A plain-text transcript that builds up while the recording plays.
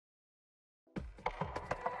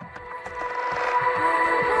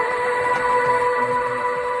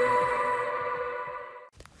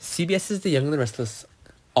CBS's The Young and the Restless,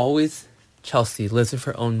 always Chelsea lives with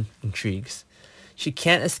her own intrigues. She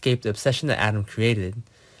can't escape the obsession that Adam created.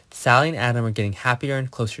 Sally and Adam are getting happier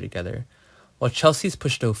and closer together, while Chelsea is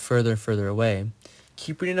pushed further and further away.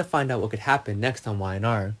 Keep reading to find out what could happen next on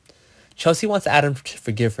Y&R. Chelsea wants Adam to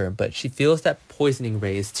forgive her, but she feels that poisoning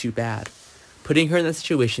Ray is too bad. Putting her in that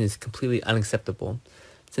situation is completely unacceptable.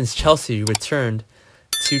 Since Chelsea returned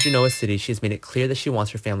to Genoa City, she has made it clear that she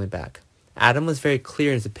wants her family back. Adam was very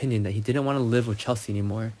clear in his opinion that he didn't want to live with Chelsea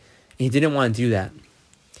anymore, and he didn't want to do that.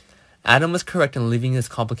 Adam was correct in leaving this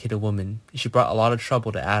complicated woman. She brought a lot of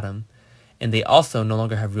trouble to Adam, and they also no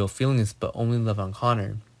longer have real feelings but only love on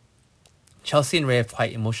Connor. Chelsea and Ray have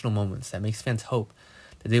quite emotional moments that makes fans hope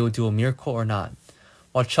that they will do a miracle or not.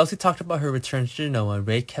 While Chelsea talked about her return to Genoa,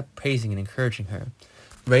 Ray kept praising and encouraging her.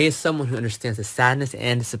 Ray is someone who understands the sadness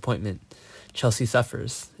and disappointment Chelsea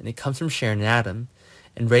suffers, and it comes from Sharon and Adam,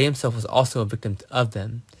 and Ray himself was also a victim of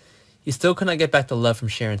them. He still could not get back the love from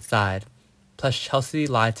Sharon's side. Plus, Chelsea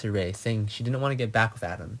lied to Ray, saying she didn't want to get back with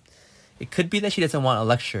Adam. It could be that she doesn't want a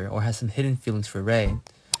lecture or has some hidden feelings for Ray.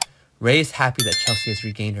 Ray is happy that Chelsea has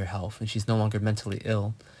regained her health and she's no longer mentally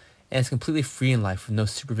ill, and is completely free in life with no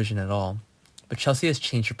supervision at all. But Chelsea has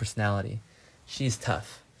changed her personality. She is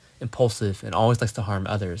tough, impulsive, and always likes to harm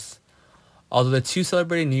others. Although the two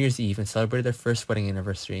celebrated New Year's Eve and celebrated their first wedding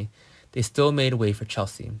anniversary, they still made way for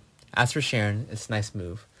Chelsea. As for Sharon, it's a nice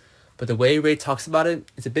move, but the way Ray talks about it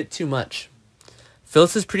is a bit too much.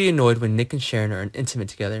 Phyllis is pretty annoyed when Nick and Sharon are intimate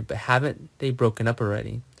together, but haven't they broken up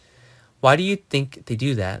already? Why do you think they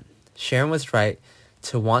do that? Sharon was right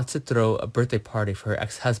to want to throw a birthday party for her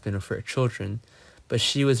ex-husband or for her children, but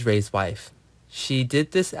she was Ray's wife. She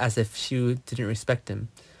did this as if she didn't respect him.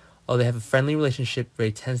 Although they have a friendly relationship,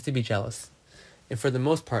 Ray tends to be jealous, and for the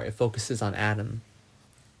most part, it focuses on Adam.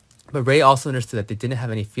 But Ray also understood that they didn't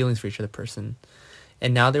have any feelings for each other person,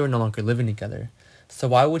 and now they were no longer living together. So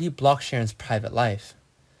why would he block Sharon's private life?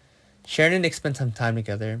 Sharon and Nick spend some time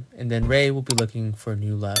together, and then Ray will be looking for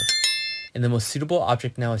new love. And the most suitable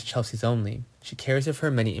object now is Chelsea's only. She carries with her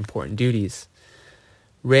many important duties.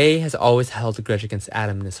 Ray has always held a grudge against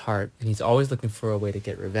Adam in his heart, and he's always looking for a way to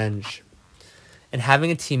get revenge. And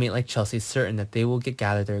having a teammate like Chelsea is certain that they will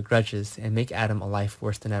gather their grudges and make Adam a life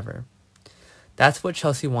worse than ever. That's what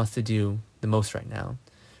Chelsea wants to do the most right now.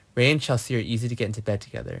 Ray and Chelsea are easy to get into bed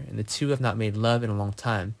together, and the two have not made love in a long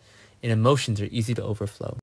time, and emotions are easy to overflow.